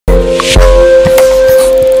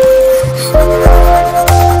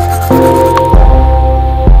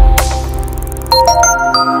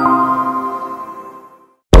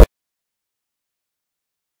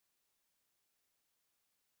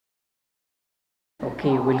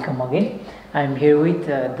Okay, welcome again. I am here with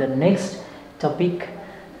the next topic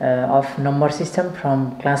of number system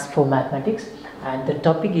from class 4 mathematics, and the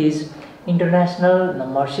topic is international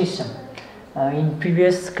number system. In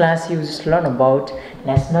previous class you just learned about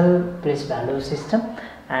national place value system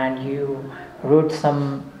and you wrote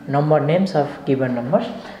some number names of given numbers,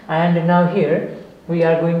 and now here we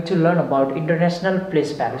are going to learn about international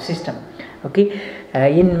place value system. Okay,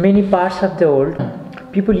 in many parts of the world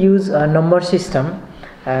people use a number system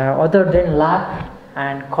other than lakh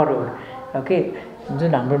and crore. Okay,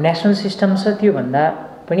 जुन हाम्रो national system छ त्यो भन्दा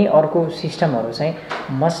पनि अर्को सिस्टमहरु चाहिँ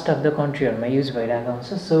most of the कन्ट्रीहरुमा use भइरहेको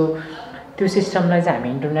हुन्छ. सो त्यो सिस्टमलाई चाहिँ हामी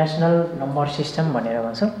इंटरनेशनल नंबर सिस्टम भनेर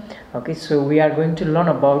भन्छौं. Okay, so we are going to learn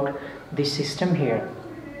about this system here.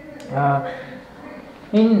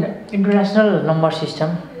 In international number system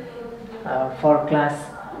for class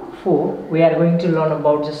 4 we are going to learn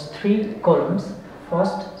about just 3 columns,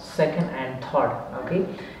 first, second and third. Okay,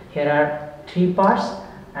 here are 3 parts,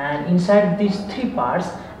 and inside these 3 parts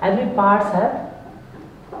every parts have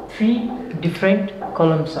 3 different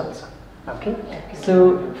columns also. Okay, so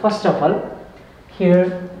first of all here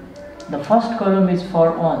the first column is for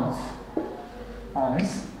ones,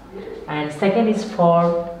 and second is for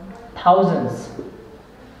thousands,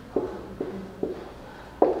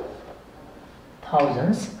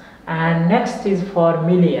 and next is for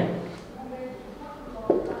millions.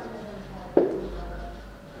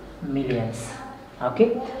 Okay,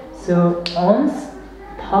 so ones,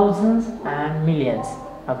 thousands and millions.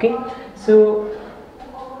 Okay, so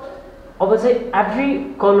अब चाहिँ every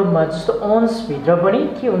column मा जस्तो ones भित्र पनि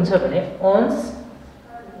के हुन्छ भने ones,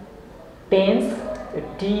 tens,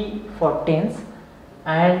 T for tens,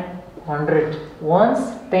 and 100, ones,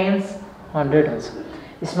 tens, 100 हुन्छ.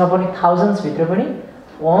 यसमा पनि thousands भित्र पनि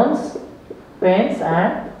ones, tens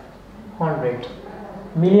and 100,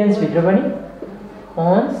 millions भित्र पनि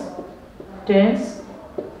ones, tens,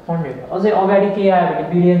 100. अझै अगाडि के आयो भने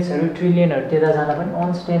बिलियन्सहरु, ट्रिलियनहरु त्यता जाँदा पनि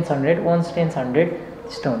ones, tens, 100, ones, tens, 100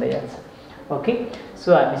 त्यस्तो हुँदै जान्छ. ओके, सो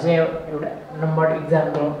हामी चाहिँ एउटा नम्बर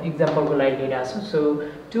एक्जाम्पलको लागि लिइरहेको छौं. सो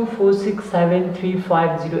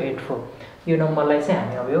 246735084 यो नम्बरलाई चाहिँ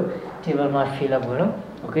हामी अब यो टेबलमा फिल अप गरौँ.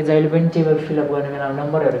 ओके, जहिले पनि टेबल फिल अप गर्ने बेला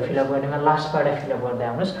नम्बरहरु फिल अप गर्ने बेला लास्टबाट फिल अप गर्दै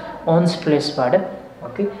आउनुस् ओन्स प्लेसबाट.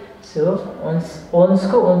 ओके, सो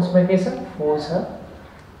ओन्सको ओन्समा के छ 4 छ,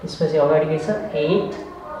 त्यसपछि अगाडि के छ 8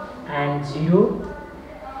 and 0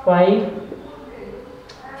 5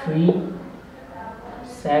 3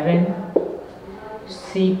 7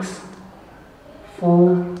 6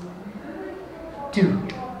 4 2.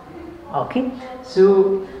 Okay, so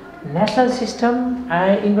national system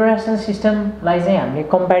and international सिस्टमलाई चाहिँ हामीले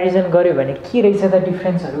कम्प्यारिजन गर्यो भने के रहेछ त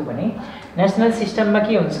डिफरेन्सहरु भने नेशनल सिस्टममा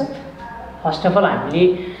के हुन्छ, फर्स्ट अफ अल हामीले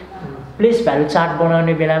प्लेस भ्यालु चार्ट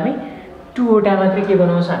बनाउने बेलामै 2 वटा मात्रै के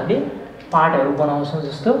बनाउँछ हामीले पार्टहरु बनाउँछौं,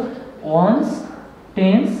 जस्तो ones,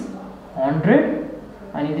 tens, 100,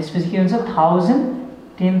 अनि त्यसपछि के हुन्छ 1000,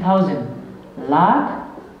 10,000, लाख,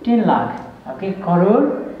 10 लाख. ओके, करोड,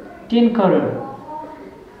 10 करोड,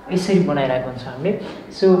 यसरी बनाइरहेको हुन्छ हामीले.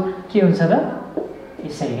 सो के हुन्छ त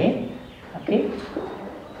यसरी है. ओके,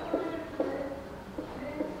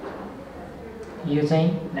 यो चाहिँ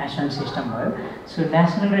नेशनल सिस्टम भयो. सो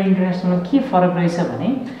नेशनल र इन्टरनेशनलमा के फरक रहेछ भने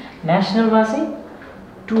नेशनलमा चाहिँ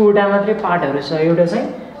 2 वटा मात्रै पार्टहरु छ. एउटा चाहिँ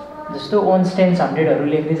जस्तो ones, tens, 100हरु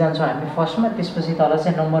लेख्दै जान्छौं हामी फर्स्टमा, त्यसपछि तल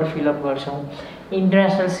चाहिँ नम्बर फिल अप गर्छौं.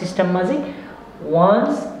 इन्टरनेशनल सिस्टममा चाहिँ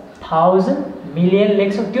ones, thousand, million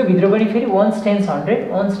लेख्छौं, त्यो भित्र पनि फेरि ones, tens,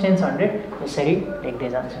 100, ones, tens, 100 यसरी लेख्दै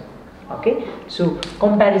जान्छौं. ओके, सो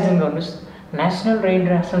कम्प्यारिजन गर्नुस् नेशनल र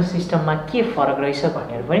इन्टरनेशनल सिस्टममा के फरक रहेछ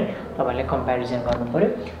भनेर पनि तपाईले कम्प्यारिजन गर्नु पर्यो.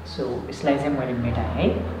 सो यसलाई चाहिँ मैले मेटाएँ है,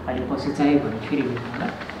 अलि पछि चाहिँ भने फेरि लेख्नु होला.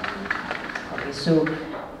 ओके, सो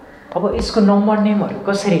अब यसको नम्बर नेमहरु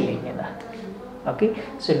कसरी लेख्ने त. ओके,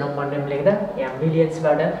 सो नम्बर नेम लेख्दा यहाँ मिलियन्स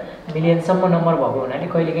सम्म नम्बर भएको हुनाले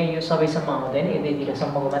कहिलेकाहीँ यो सबैसम्म आउँदैन, यतैतिर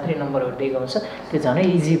सम्मको मात्रै नम्बरहरु दिएको हुन्छ, त्यो झनै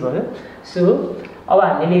इजी भयो. सो अब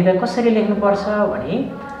हामीले लेख्दा कसरी लेख्नु पर्छ भने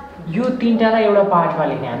यो तीनटालाई एउटा पार्टमा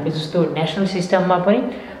लेख्ने. हामीले जस्तो नेशनल सिस्टममा पनि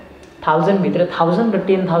 1000 भित्र 1000 र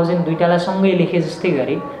 10,000 दुईटालाई सँगै लेखे जस्तै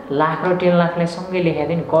गरी लाख र 10 लाखलाई सँगै लेखेको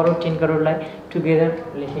थियो नि, करोड 10 करोडलाई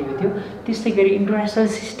टुगेदर लेखेको थियो. त्यस्तै गरी इन्टरनेशनल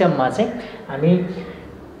सिस्टममा चाहिँ हामी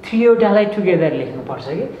 3 वटालाई टुगेदर लेख्नु पर्छ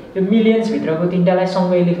के. यो मिलियन्स भित्रको तीनटालाई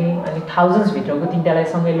सँगै लेख्ने, अनि थाउजन्ड्स भित्रको तीनटालाई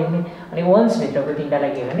सँगै लेख्ने, अनि वन्स भित्रको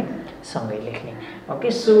तीनटालाई के गर्ने सँगै लेख्ने. ओके,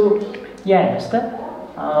 सो यहाँ हेर्नुस् त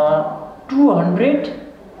 200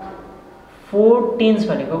 4 tens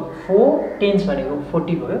भनेको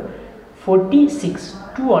 40 भयो, 46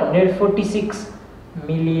 246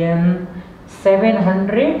 million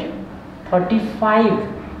 735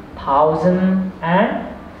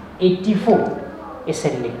 1084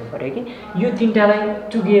 यसरी लेख्नु पर्यो कि यो तीनटालाई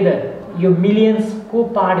टुगेदर यो मिलियन्स को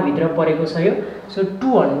पार्ट भित्र परेको छ यो सो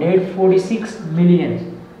 246 मिलियन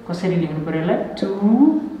कसरी लेख्नु पर्यो यसलाई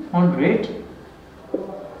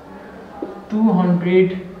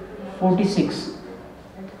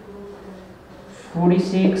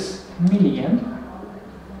 246 million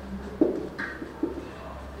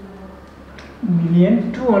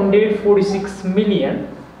 246 million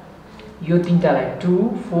यो तीनटालाई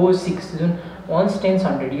 246 जुन ones tens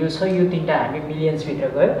hundred यो छ यो तीनटा हामी मिलियन्स भित्र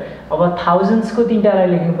गयो अब थाउजन्ड्स को तीनटालाई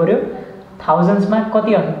लेख्नु पर्यो थाउजन्ड्स मा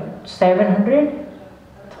कति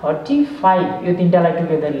 735 यो तीनटालाई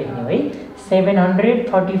टुगेदर लेख्ने है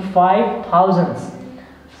 735,000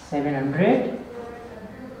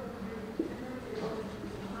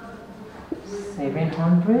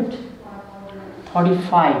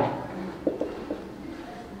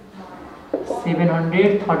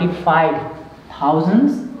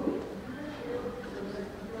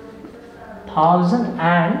 735,000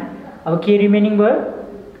 and अब के रिमेनिङ भयो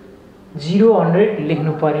 0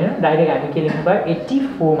 लेख्नु परेन डाइरेक्ट हामी के लेख्नु पायो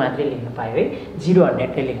 84 मात्रै लेख्नु पायो है 0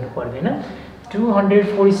 चाहिँ लेख्नु पर्दैन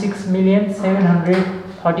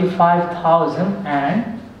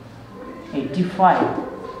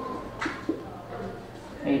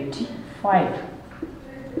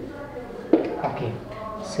ओके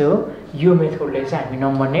सो यो मेथडले चाहिँ हामी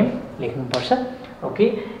नम्बर नेम लेख्नुपर्छ ओके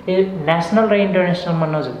नेशनल र इन्टरनेसनलमा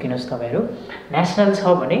नझुक्किनुहोस् तपाईहरु नेशनल छ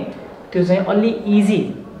भने त्यो चाहिँ अलि इजी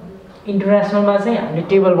इन्टरनेसनलमा चाहिँ हामीले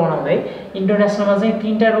टेबल बनाउँदै इन्टरनेसनलमा चाहिँ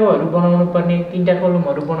तीनटा रोहरु बनाउनु पर्ने तीनटा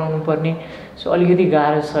कलमहरु बनाउनु पर्ने सो अलिकति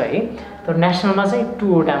गाह्रो छ है तर नेशनलमा चाहिँ 2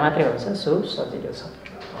 वटा मात्रै हुन्छ सो सजिलो छ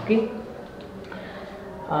ओके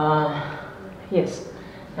यस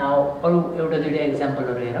नाउ अरु एउटा दुईटा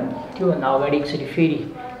एक्जाम्पलहरु हेरौं त्यो भन्दा अगाडि एकचोटी फेरि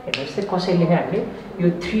हेर्नुस् त कसरी लेख्ने हामीले यो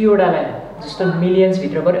 3 वटालाई जस्तो मिलियन्स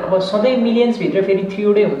भित्र गरे अब सधैँ मिलियन्स भित्र फेरि 3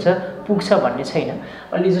 वटै हुन्छ पुग्छ भन्ने छैन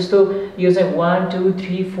अलि जस्तो यो चाहिँ 1 2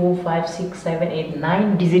 3 4 5 6 7 8 9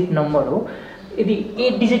 डिजिट नम्बर हो यदि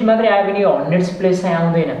 8 डिजिट मात्रै आयो भने यो हन्ड्रेड्स प्लेस चाहिँ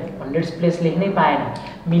आउँदैन हन्ड्रेड्स प्लेस लेख्नै पाएन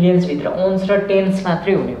मिलियन्स भित्र ओन्स र टेन्स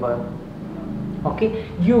मात्रै हुने भयो ओके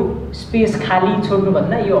यो स्पेस खाली छोड्नु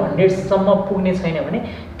भन्दा यो हन्ड्रेड्स सम्म पुग्ने छैन भने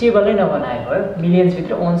टेबलै नबनाए भयो मिलियन्स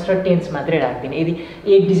भित्र ओन्स र टेन्स मात्रै राख्दिने यदि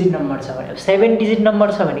 8 डिजिट नम्बर छ भने 7 डिजिट नम्बर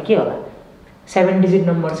छ भने के होला 7 डिजिट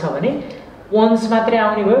नम्बर छ भने ओन्स मात्रै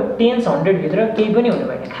आउने भयो टेन्स 100 भित्र केही पनि हुने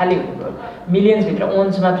भएन खाली हुने भयो मिलियन्स भित्र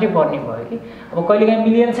ओन्स मात्रै पर्ने भयो कि अब कहिलेकाहीँ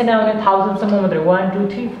मिलियन्स नै आउने थाउजन्ड सम्म मात्रै 1 2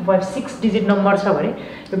 3 4 5 6 डिजिट नम्बर छ भने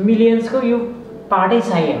यो मिलियन्स को यो पार्टै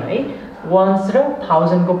चाहिएन है ओन्स र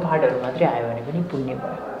थाउजन्ड को पार्टहरु मात्रै आयो भने पनि पुग्ने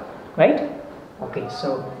भयो राइट ओके सो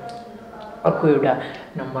अर्को एउटा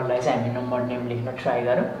नम्बरलाई चाहिँ हामी नम्बर नेम लेख्न ट्राई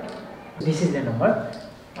गरौँ this is the number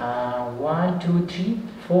 1 2 3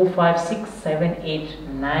 4 5 6 7 8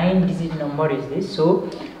 9 digit number is this so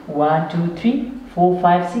 1 2 3 4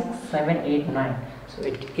 5 6 7 8 9 so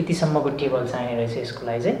यतिसम्मको table चाहिने रहेछ यसको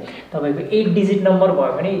लागि चाहिँ तपाईको 8 डिजिट नम्बर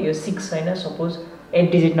भयो भने यो 6 हैन सपोज 8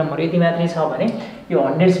 डिजिट नम्बर यति मात्रै छ भने यो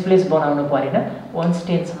हन्ड्रेड्स प्लेस बनाउनु परेन वन्स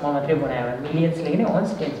टेन्स सम्म मात्रै बनायो भने मिलियन्स लेख्ने वन्स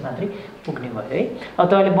टेन्स मात्रै पुग्ने भयो है अब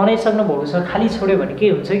तपाईले बनाइसक्नु भएको छ खाली छोड्यो भने के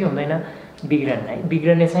हुन्छ कि हुँदैन बिग्रन है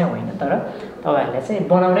बिग्रने चाहिँ होइन तर तपाईहरुले चाहिँ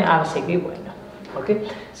बनाउनै आवश्यकै भएन ओके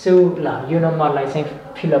सो ल यो नम्बरलाई चाहिँ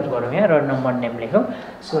फिल अप गरौँ यहाँ र नम्बर नेम लेखौँ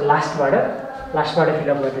सो लास्टबाट फिल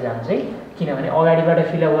अप गर्दै जान्छ है किनभने अगाडिबाट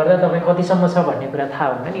फिल अप गर्दा तपाई कति सम्म छ भन्ने कुरा थाहा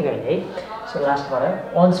हुन्न नि कहिले है so लास्टबाट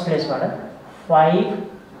once प्लेसबाट 5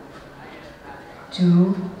 2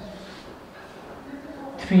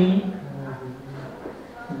 3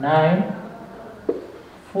 9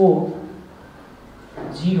 4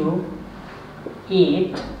 0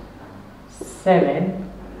 8 7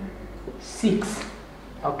 6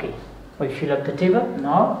 okay we fill up the table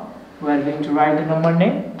now we are going to write the number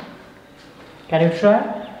name can you try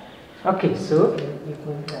okay so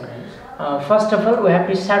first of all we have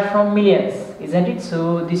to start from millions isn't it so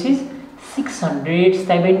this is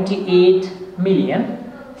 678 million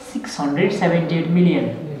 678 million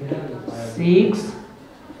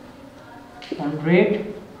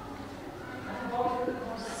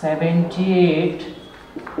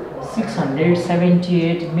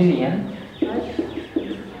 678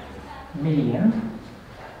 million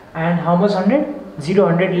and how much 100 0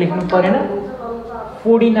 लेख्नु परेन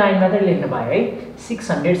 49 मात्र लेख्नु भयो है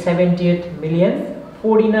 678 million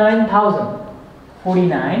 49,000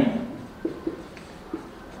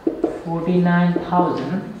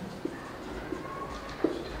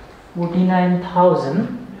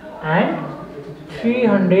 and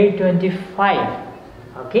 325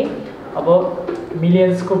 okay अब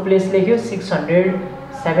millions को place लेख्यो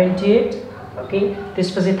 678 okay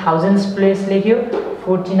त्यसपछि थाउजन्ड्स प्लेस लेख्यो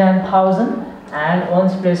 49,000 एन्ड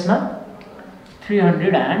वन्स प्लेसमा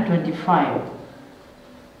 325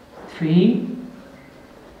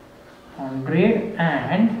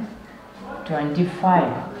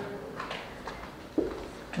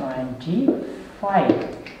 325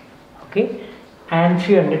 ओके एन्ड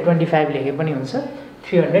 325 लेखे पनि हुन्छ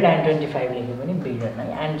 325 लेखे पनि बिग्रेन है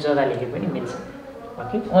एन्ड जग्गा लेखे पनि मिल्छ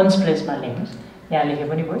ओके वन्स प्लेसमा लेख्नुहोस् यहाँ लेखे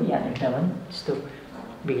पनि भयो यहाँ लेख्दा पनि त्यस्तो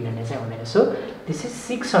बिग्रिने चाहिँ हुँदैन सो दिस इज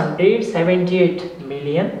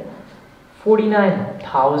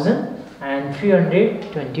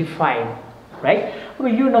 678,049,325 राइट अब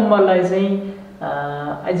यो नम्बरलाई चाहिँ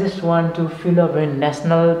I just want to fill up a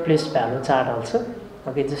national place value chart also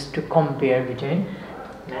okay just to compare between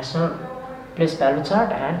national place value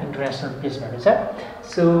chart and international place value chart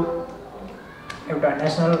so एउटा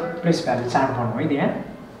national place value chart भन्नु है त्यहाँ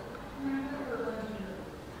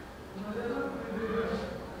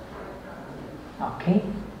okay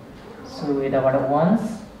so यताबाट ones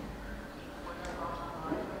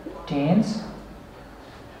tens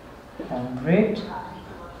 100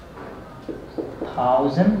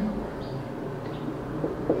 1000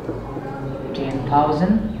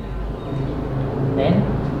 10,000 then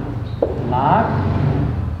lakh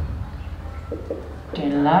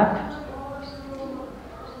 10 lakh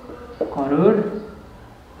crore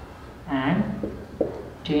and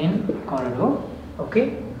 10 crore okay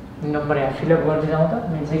number यहाँ fill up गर्दै जाउँ त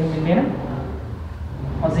मिल्छ कि मिल्दैन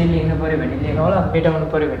अझै लेख्नु पर्यो भने लेखौँला मेटाउनु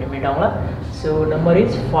पर्यो भने मेटाउँला so number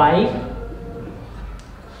is 5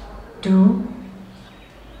 2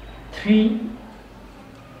 3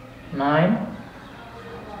 9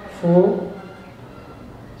 4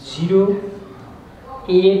 0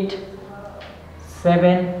 8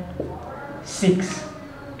 7 6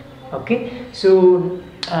 okay so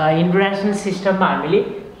international सिस्टममा हामीले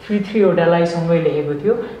 3 वटालाई सँगै लेखेको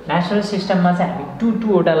थियो नेसनल सिस्टममा चाहिँ हामी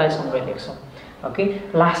 2 वटालाई सँगै लेख्छौँ ओके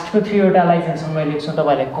लास्टको 3 वटालाई चाहिँ सँगै लेख्छौँ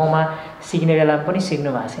तपाईँहरूले कमा सिक्ने बेलामा पनि सिक्नु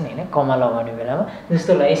भएको छ नि हैन कमा लगाउने बेलामा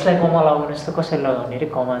जस्तो यसलाई कमा लगाउनुहोस् त कसरी लगाउने रे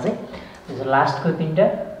कमा चाहिँ जस्तो लास्टको 3टा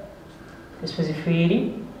त्यसपछि फेरि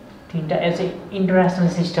 3टा यो चाहिँ इन्टरनेसनल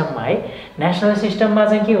सिस्टममा है नेसनल सिस्टममा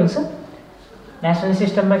चाहिँ के हुन्छ नेसनल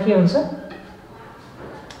सिस्टममा के हुन्छ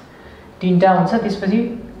 3टा हुन्छ त्यसपछि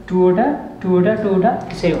 2 वटा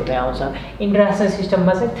त्यसरी हुँदै आउँछ इन्टरनेसनल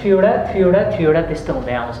सिस्टममा चाहिँ 3 वटा त्यस्तो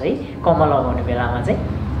हुँदै आउँछ है कमा लगाउने बेलामा चाहिँ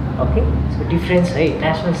ओके सो डिफरेन्स है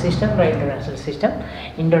नेसनल सिस्टम र इन्टरनेसनल सिस्टम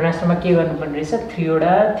इन्टरनेसनलमा के गर्नुपर्ने रहेछ 3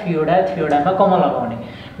 वटामा कमा लगाउने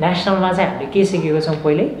नेसनलमा चाहिँ हामीले के सिकेको छौँ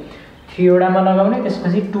पहिले 3 वटामा लगाउने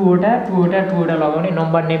त्यसपछि 2 वटा लगाउने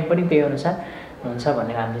नम्बर नेम पनि त्यही अनुसार हुन्छ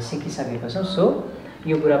भनेर हामीले सिकिसकेको छौँ सो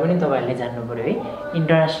यो कुरा पनि तपाईहरुले जान्नु पर्यो है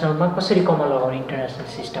इन्टरनेसनलमा कसरी कमा लगाउने इन्टरनेसनल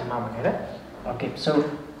सिस्टममा भनेर ओके सो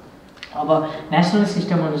अब नेसनल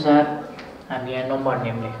सिस्टम अनुसार हामी यहाँ नम्बर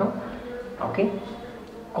नेम लेख्यौं ओके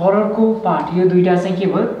करोडको पार्ट यो दुईटा चाहिँ के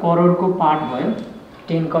भयो करोडको पार्ट भयो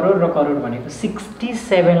 10 करोड र करोड भनेको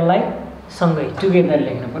 67 लाई सँगै टुगेदर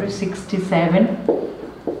लेख्नु पर्यो 67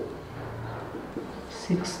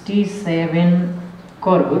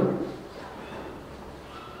 करोड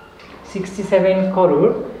 67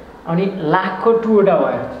 करोड अनि लाखको 2 वटा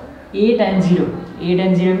भयो 8 and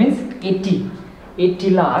 0 means 80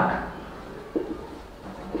 lakh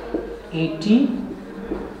 80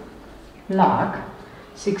 lakh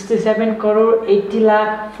 67 crore 80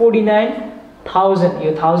 lakh 49,000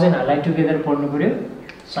 यो 1000 हरुलाई टुगेदर पढ्नु पर्यो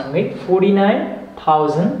सँगै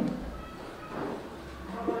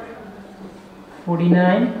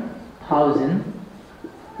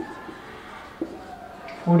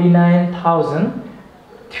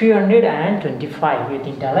यो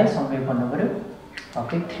तीनटालाई सँगै पढ्नु पर्यो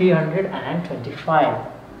ओके 325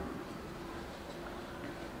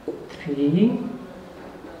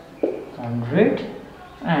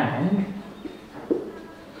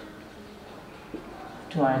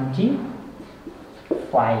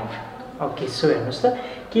 ओके सो हेर्नुस् त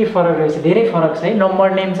के फरक रहेछ धेरै फरक छ है नम्बर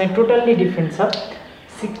नेम चाहिँ टोटल्ली डिफरेन्ट छ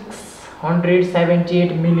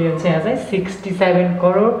 678 मिलियन चाहिँ यहाँ चाहिँ 67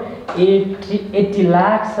 करोड 80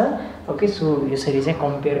 लाख छ ओके सो यसरी चाहिँ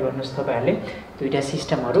कम्पेयर गर्नुस् तपाईहरुले दुईटा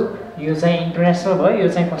सिस्टमहरु यो चाहिँ इन्टरनेशनल भयो यो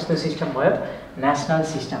चाहिँ कस्तो सिस्टम भयो नेशनल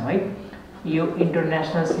सिस्टम है यो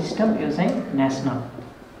इन्टरनेशनल सिस्टम यो चाहिँ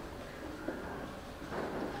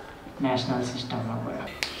नेशनल सिस्टममा भयो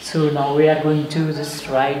so now we are going to just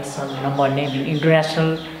write some number name in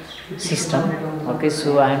international system okay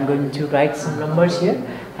so I am going to write some numbers here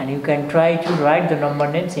and you can try to write the number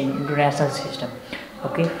names in international system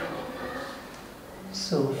okay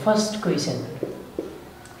so first question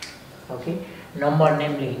okay number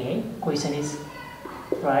name लेख्ने है question is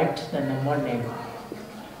write the number name.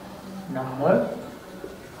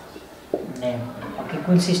 Okay,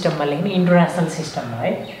 कुन system में लेख्ने? International system में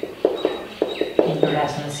है,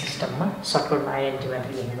 international system में shortcut में INT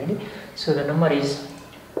मात्र लेख्ने मैले. So the number is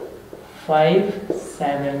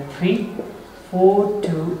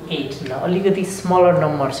 573428. ल अलिकति स्मलर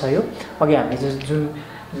नम्बर छ यो. अघि हामीले जुन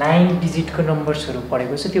 9 डिजिट को नम्बर्सहरु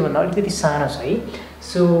पढेको छ त्यो भन्दा अलिकति सानो छ है.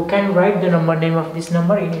 So can you write the number name of this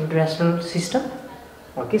number in international system?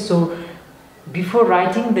 Okay, so before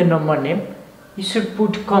writing the number name you should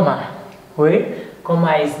put comma where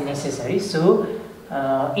comma is necessary. So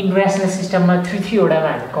international system मा 3 वटामा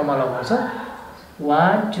हामी comma लगाउँछौं.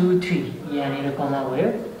 1 2 3 यहाँनिर comma भयो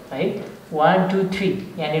है. 1 2 3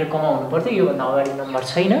 यहाँनिर comma हुनु पर्थ्यो, यो भन्दा अगाडि नम्बर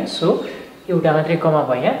छैन. सो एउटा मात्रै comma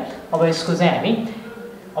भयो. अब यसको चाहिँ हामी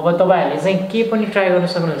अब तपाईहरुले चाहिँ के पनि ट्राई गर्न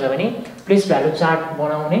सक्नुहुन्छ भने प्लेस भ्यालु चार्ट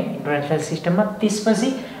बनाउने इन्टरनेशनल सिस्टममा. त्यसपछि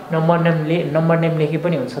नम्बर नेम लेखे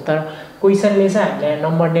पनि हुन्छ, तर क्वेशनले चाहिँ हामीलाई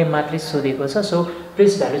नम्बर नेम मात्रै सोधेको छ. सो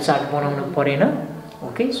प्लेस भ्यालु चार्ट बनाउनु परेन.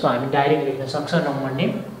 ओके, सो हामी डाइरेक्ट लेख्न सक्छौं number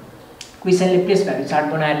name. क्वेशनले place value chart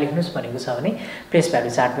बनाएर लेख्नुस् भनेको छ भने प्लेस भ्यालु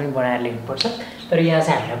चार्ट पनि बनाएर लेख्नुपर्छ, तर यहाँ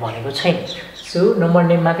चाहिँ हामीलाई भनेको छैन. सो नम्बर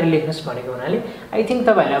नेम मात्रै लेख्नुस् भनेको हुनाले आई थिंक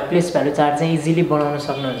तपाईहरुले प्लेस भ्यालु चार्ट चाहिँ इजिली बनाउन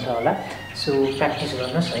सक्नुहुन्छ होला. सो प्र्याक्टिस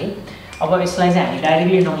गर्नुस् है. अब यसलाई चाहिँ हामी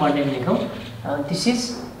directly number name लेखौं.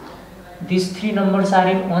 These 3 numbers are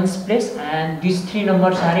in ones place and these 3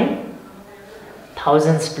 numbers are in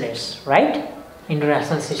thousands place, right?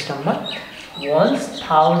 International system ma ones,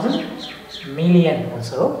 thousand, million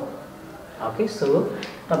also. Okay, so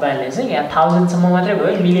तपाईहरुले चाहिँ यहाँ थाउजन्ड सम्म मात्रै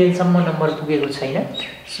भयो, मिलियन सम्म नम्बर पुगेको छैन.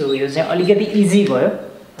 सो यो चाहिँ अलिकति इजी भयो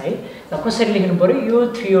है. ल कसरी लेख्नु पर्यो? यो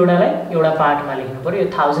 3 वटालाई एउटा पार्टमा लेख्नु पर्यो. यो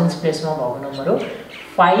थाउजन्ड्स प्लेसमा भएको नम्बर हो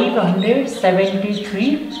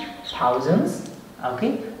 573,000. Okay,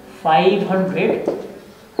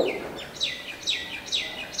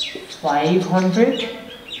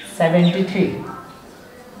 573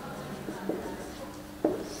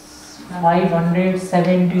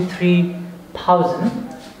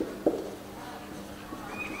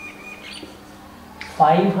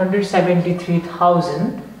 573,000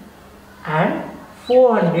 and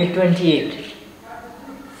 428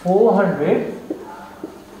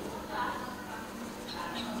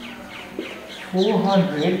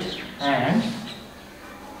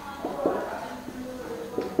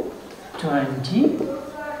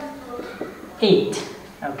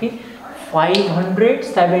 Okay,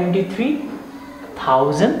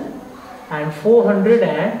 573,000 and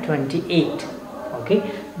 428. Okay,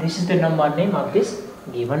 this is the number name of this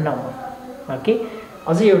given number. Okay,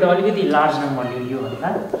 अझै एउटा अलिकति लार्ज नम्बर लियो भन्दा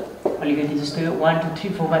अलिकति जस्तो 1 2 3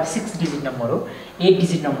 4 5 6 डिजिट नम्बर हो. 8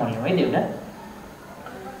 डिजिट नम्बर लियो है देउला.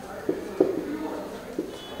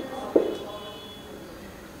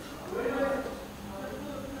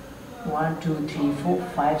 1 2 3 4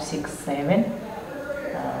 5 6 7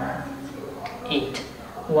 8.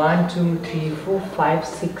 1 2 3 4 5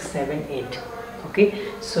 6 7 8. Okay,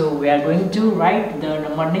 so we are going to write the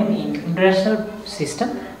number name in international system.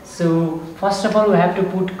 So first of all we have to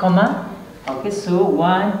put comma. Okay, so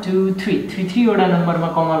 1 2 3 3 वटा नम्बरमा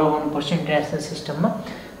comma लगाउनु पर्छ international सिस्टममा.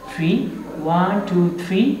 3 1 2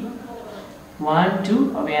 3 1 2.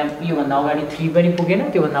 अब यहाँ यो भन्दा अगाडि 3 पनि पुगेन,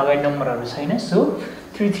 त्यो भन्दा अगाडि नम्बरहरु छैन. सो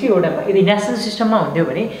 3 वटामा यदि नेशनल सिस्टममा हुन्थ्यो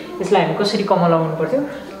भने यसलाई हामी कसरी comma लगाउनु पर्थ्यो?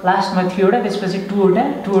 लास्टमा 3 वटा, त्यसपछि 2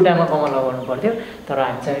 वटामा comma लगाउनु पर्थ्यो. तर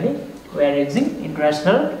हामी चाहिँ we are using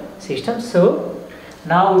international system. So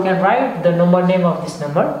now we can write the number name of this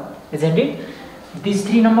number, isn't it? These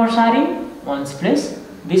 3 numbers are in ones place,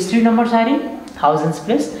 these 3 numbers are in thousands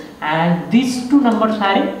place, and these 2 numbers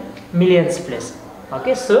are in millions place.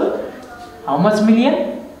 Okay, so how much million?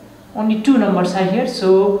 Only 2 numbers are here. So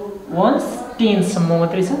ones tens सम्म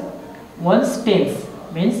मात्रै छ. ones tens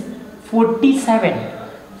means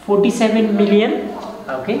 47 million.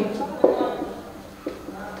 Okay,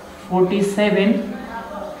 47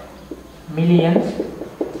 million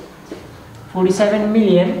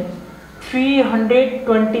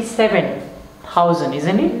 327,000,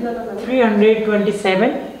 isn't it?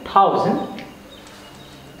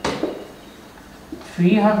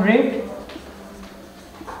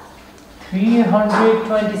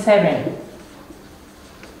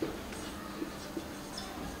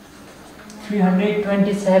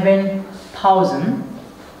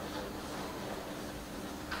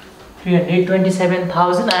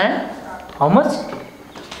 327,000 and how much?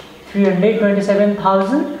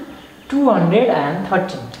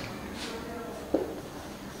 327,213.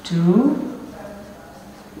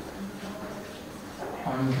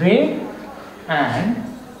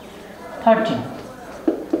 213.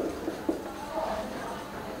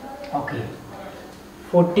 Okay,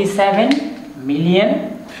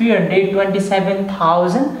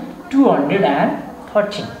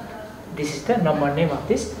 47,327,213. This is the number name of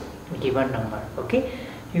this given number. Okay,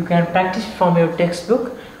 you can practice from your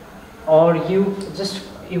textbook, or you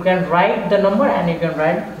can write the number and you can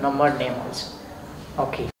write number name also.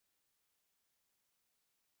 Okay.